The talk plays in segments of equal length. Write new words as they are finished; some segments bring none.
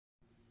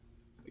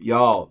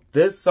Y'all,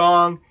 this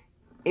song,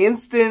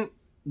 instant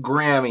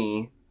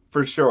Grammy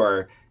for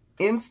sure.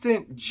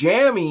 Instant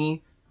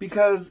jammy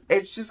because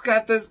it's just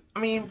got this,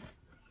 I mean,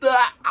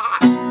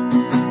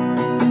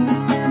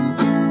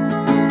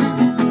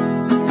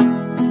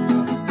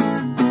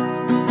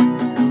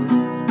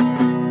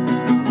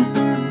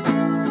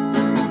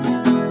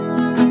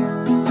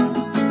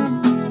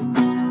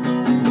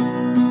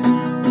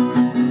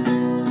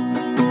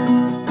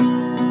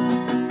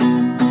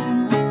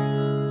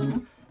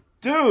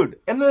 dude,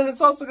 and then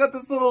it's also got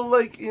this little,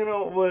 like, you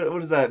know,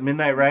 what is that,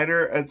 Midnight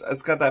Rider?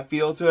 It's got that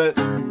feel to it.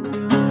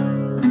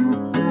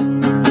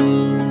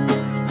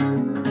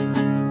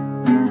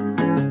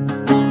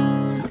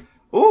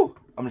 Ooh,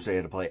 I'm gonna show you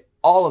how to play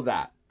all of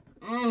that.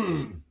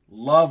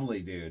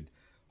 Lovely, dude.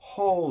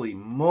 Holy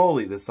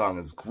moly, this song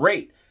is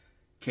great.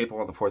 CAPO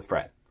on the 4th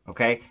fret,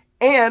 okay?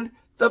 And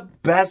the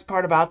best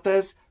part about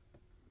this,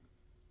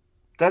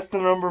 that's the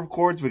number of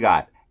chords we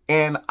got.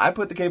 And I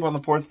put the CAPO on the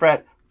 4th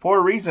fret for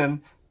a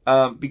reason,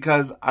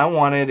 because I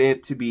wanted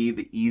it to be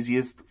the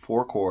easiest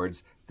 4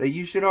 chords that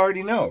you should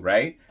already know,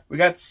 right? We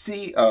got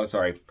C, oh,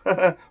 sorry.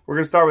 We're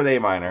gonna start with A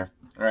minor,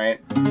 all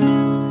right?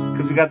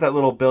 Because we got that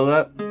little build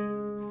up.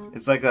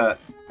 It's like a,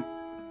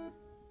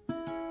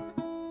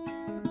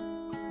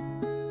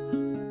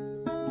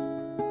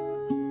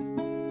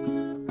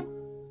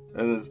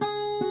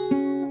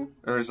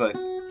 there's like,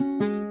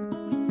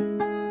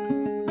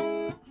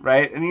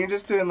 right? And you're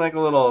just doing like a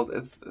little,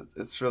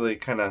 it's really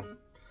kind of,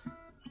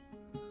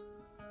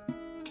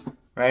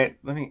 right?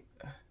 Let me,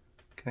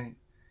 can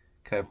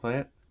I play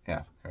it?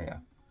 Yeah, here we go.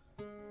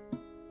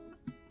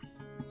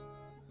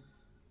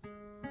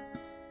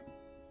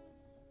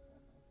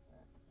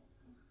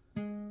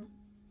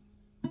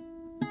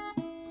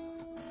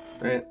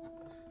 Right?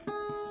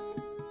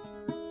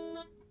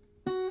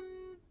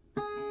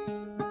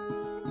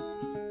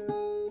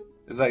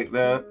 It's like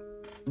the,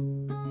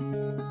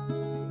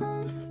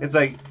 it's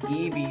like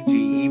E, B,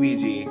 G, E, B,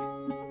 G.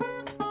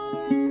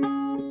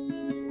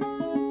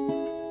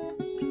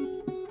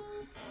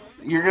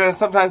 You're gonna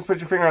sometimes put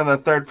your finger on the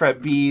 3rd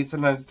fret B,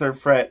 sometimes the 3rd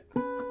fret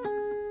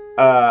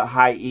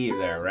high E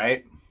there,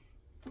 right?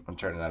 I'm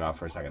turning that off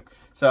for a second.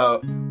 So,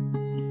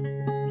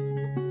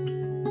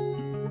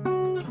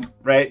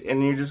 right,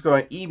 and you're just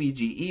going E, B,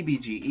 G, E, B,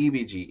 G, E,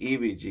 B, G, E,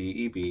 B, G,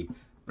 E, B,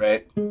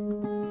 right?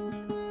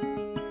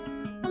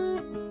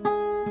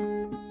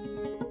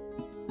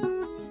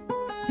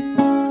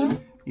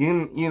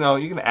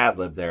 You can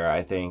ad-lib there,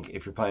 I think,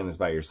 if you're playing this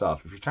by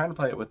yourself. If you're trying to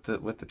play it with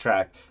the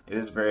track, it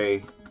is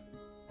very,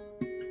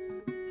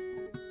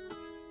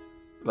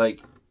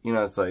 like, you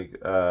know, it's like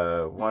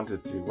 1, 2,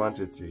 3, 1,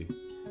 2, 3,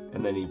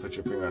 and then you put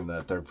your finger on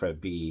the 3rd fret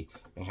B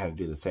and kind of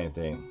do the same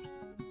thing.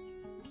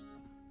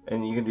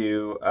 And you can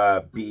do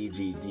B,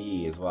 G,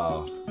 D as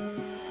well.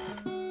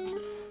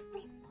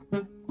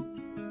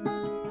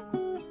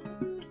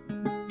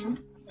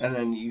 And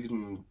then you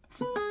can,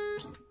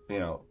 you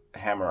know,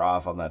 hammer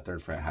off on that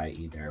 3rd fret high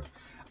E there.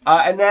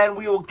 And then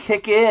we will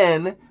kick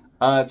in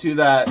to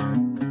that.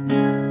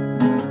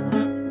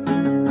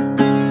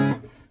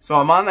 So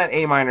I'm on that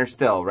A minor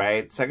still,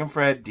 right? 2nd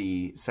fret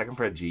D, 2nd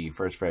fret G,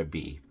 1st fret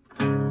B.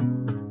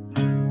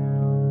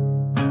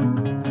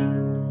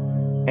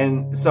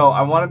 And so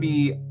I want to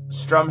be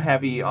strum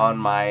heavy on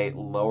my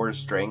lower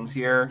strings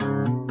here.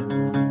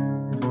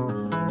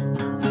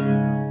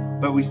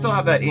 But we still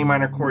have that A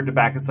minor chord to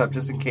back us up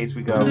just in case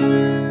we go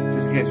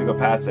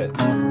past it.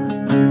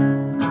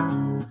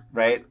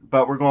 Right?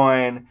 But we're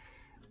going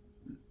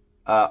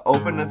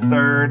open to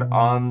 3rd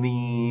on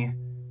the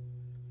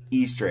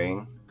E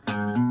string.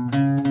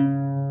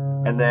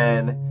 And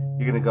then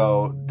you're going to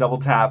go double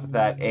tap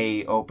that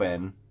A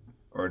open.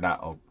 Or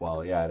not open.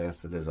 Well, yeah, I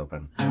guess it is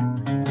open.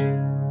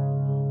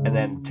 And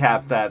then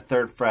tap that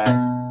 3rd fret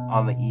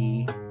on the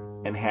E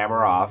and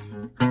hammer off.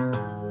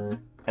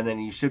 And then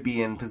you should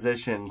be in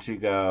position to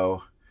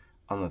go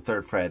on the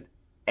 3rd fret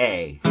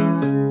A.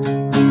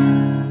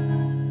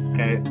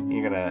 Okay,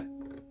 you're gonna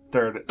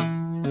 3rd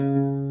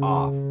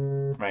off,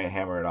 right?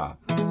 Hammer it off.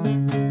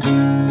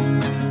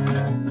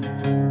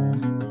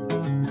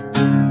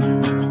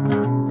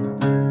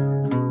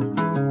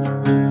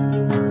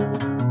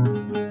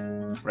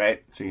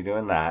 Right, so you're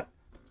doing that.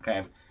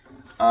 Okay,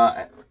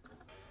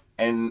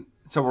 and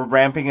so we're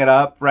ramping it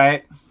up,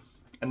 right?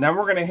 And then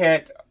we're gonna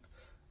hit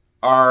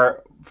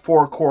our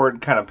 4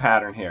 chord kind of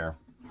pattern here.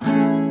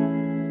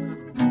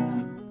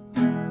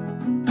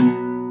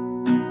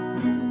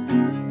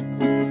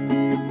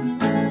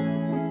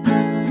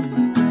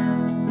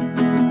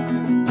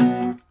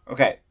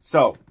 Okay,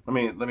 so let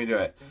me do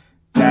it.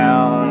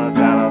 Down,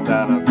 down,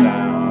 down, down,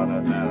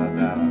 down, down,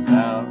 down,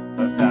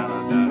 down,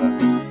 down,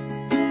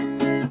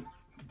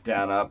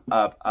 down, down,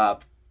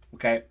 up.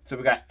 Okay, so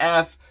we got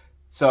F.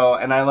 So,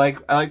 and I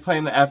like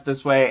playing the F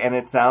this way, and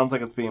it sounds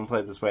like it's being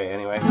played this way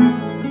anyway.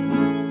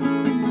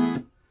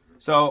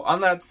 So on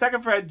that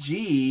 2nd fret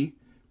G,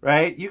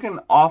 right, you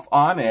can off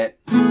on it.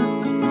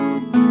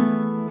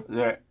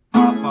 There,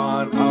 off,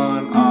 on,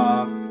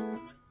 off.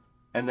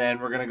 And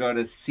then we're gonna go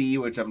to C,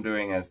 which I'm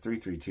doing as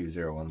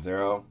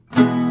 3-3-2-0-1-0.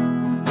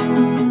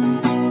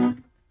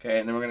 Okay,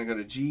 and then we're gonna go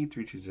to G,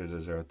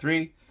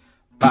 3-2-0-0-0-3.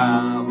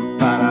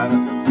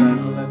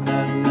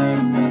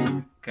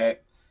 Okay,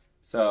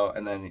 so,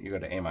 and then you go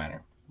to A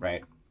minor,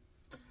 right?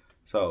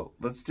 So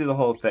let's do the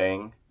whole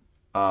thing.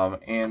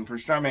 And for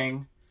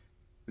strumming,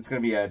 it's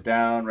gonna be a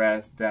down,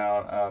 rest,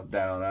 down,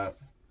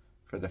 up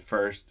for the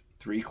first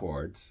 3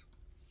 chords.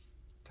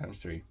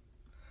 Times 3.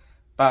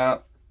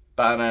 Ba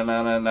ba na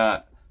na na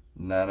na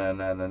na na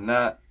na na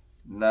na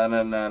na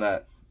na na na.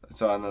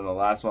 So and then the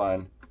last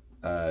one,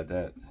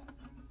 that.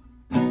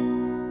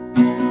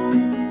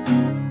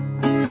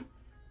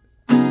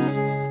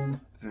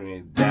 So we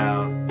need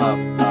down, up.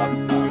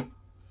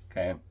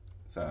 Okay,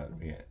 so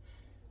we get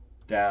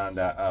down,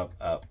 down, up.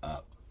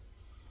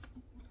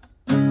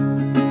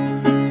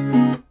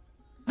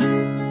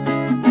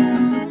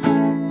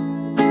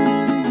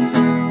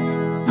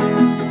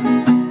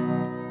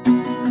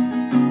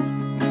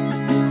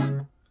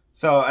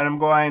 So, and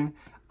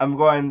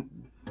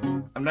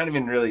I'm not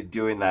even really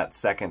doing that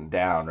second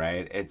down,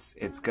 right? It's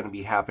going to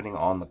be happening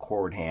on the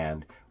chord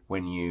hand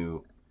when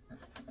you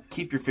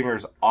keep your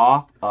fingers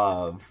off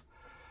of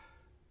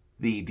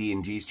the D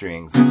and G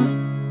strings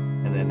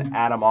and then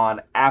add them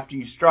on after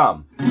you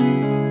strum.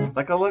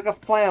 Like a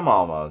flam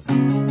almost. And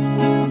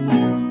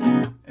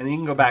then you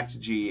can go back to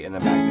G and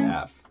then back to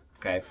F,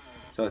 okay?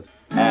 So it's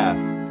F,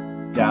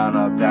 down,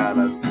 up,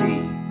 C,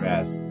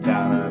 rest,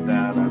 down,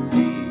 up, G,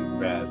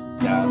 rest,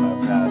 down,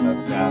 up, down,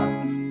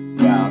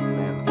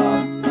 and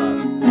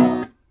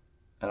up.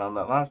 And on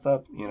that last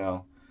up, you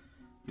know,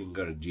 you can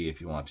go to G if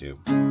you want to.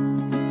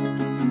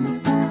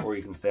 Or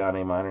you can stay on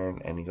A minor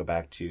and you go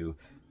back to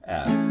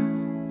F, C,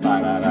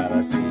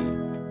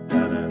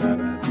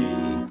 G.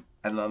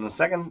 And then the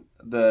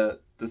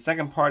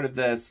second part of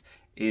this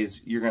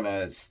is you're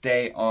gonna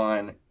stay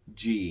on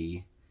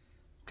G,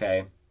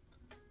 okay?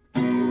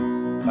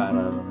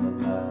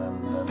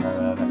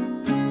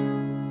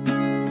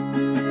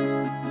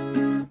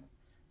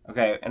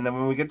 Okay, and then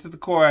when we get to the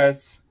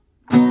chorus,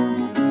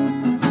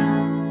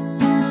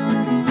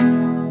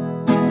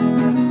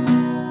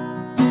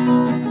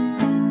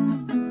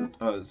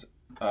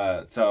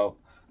 so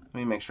let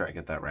me make sure I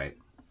get that right.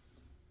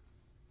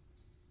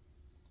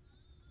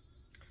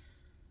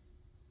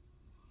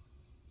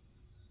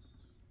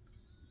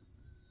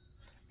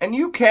 And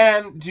you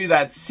can do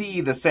that C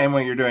the same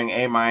way you're doing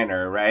A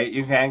minor, right?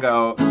 You can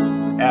go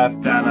F,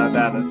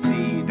 down,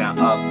 C, down,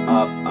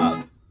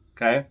 up,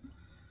 okay?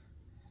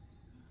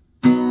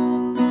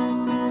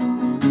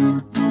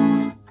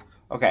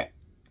 Okay,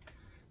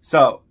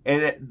 so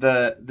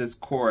this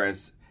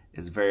chorus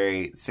is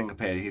very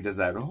syncopated. He does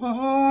that,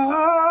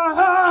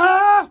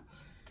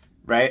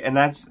 right? And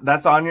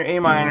that's on your A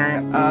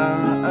minor.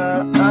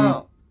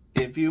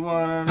 If you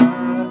wanna,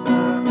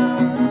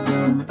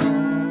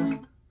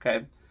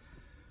 okay.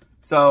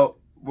 So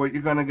what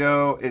you're gonna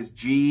go is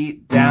G,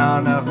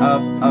 down, up,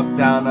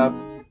 down, up,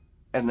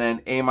 and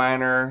then A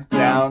minor,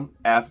 down,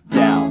 F,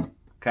 down.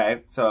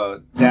 Okay,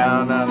 so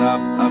down,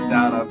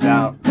 up,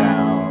 down.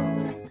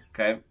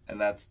 Okay, and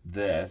that's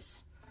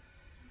this.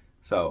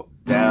 So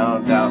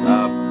down, up,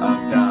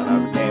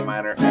 A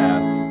minor,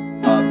 F,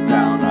 up,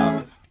 down,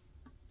 up.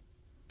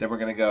 Then we're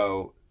gonna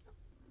go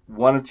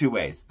one of two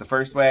ways. The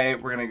first way,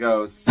 we're gonna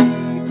go C,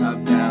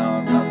 up,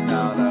 down,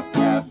 up,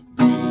 F,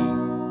 G,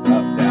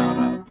 up, down,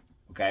 up.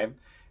 Okay,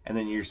 and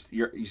then you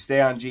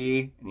stay on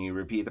G and you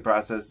repeat the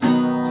process. G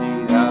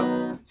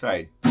down,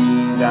 sorry, G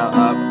down,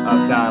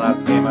 up, down,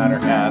 up, A minor,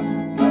 F,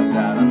 up,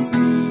 down, up, C,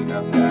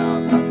 up,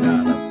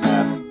 down, up,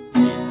 F,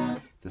 G.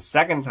 The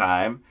second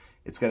time,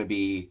 it's gonna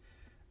be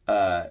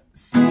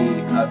C,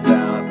 up,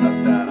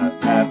 down,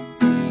 up, F,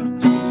 C,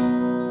 G.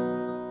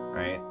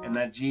 Right, and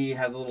that G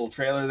has a little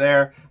trailer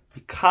there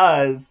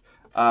because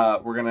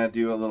we're gonna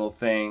do a little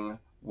thing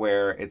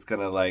where it's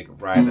gonna like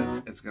we're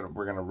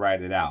gonna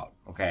ride it out,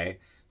 okay?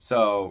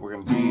 So we're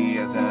gonna G,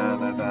 up,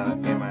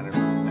 down, A minor,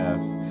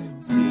 F,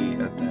 C,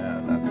 up,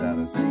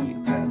 down, C,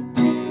 and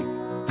G,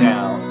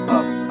 down,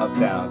 up,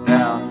 down, up,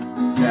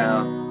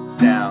 down,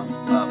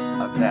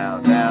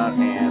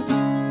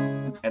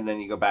 and then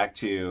you go back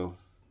to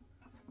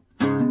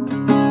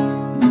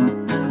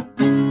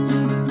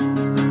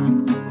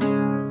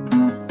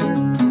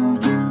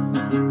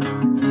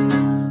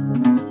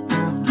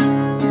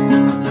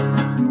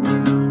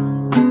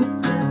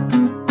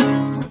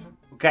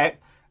okay,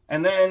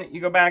 and then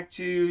you go back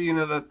to, you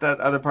know, that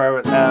other part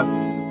with F,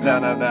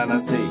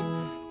 down, C,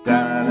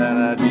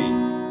 down, D,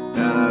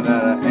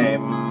 down, A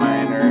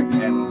minor,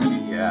 and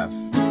G, F.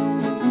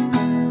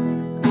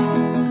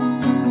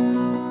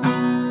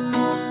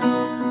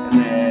 And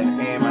then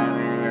A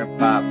minor,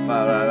 ba,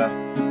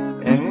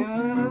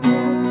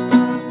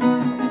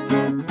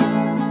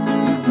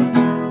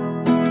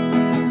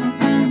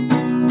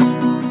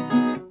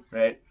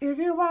 right? If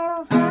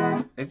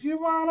you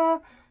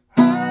wanna.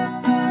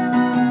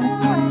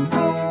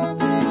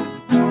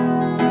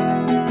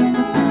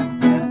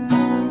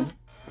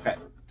 Okay,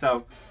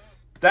 so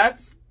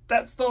that's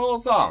the whole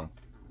song.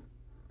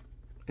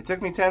 It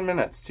took me 10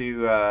 minutes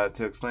to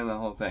explain the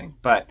whole thing,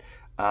 but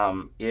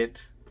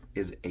it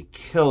is a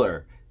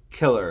killer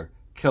killer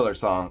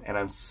song, and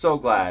I'm so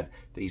glad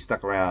that you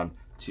stuck around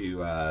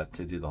to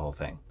do the whole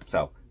thing.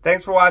 So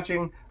thanks for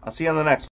watching. I'll see you on the next one.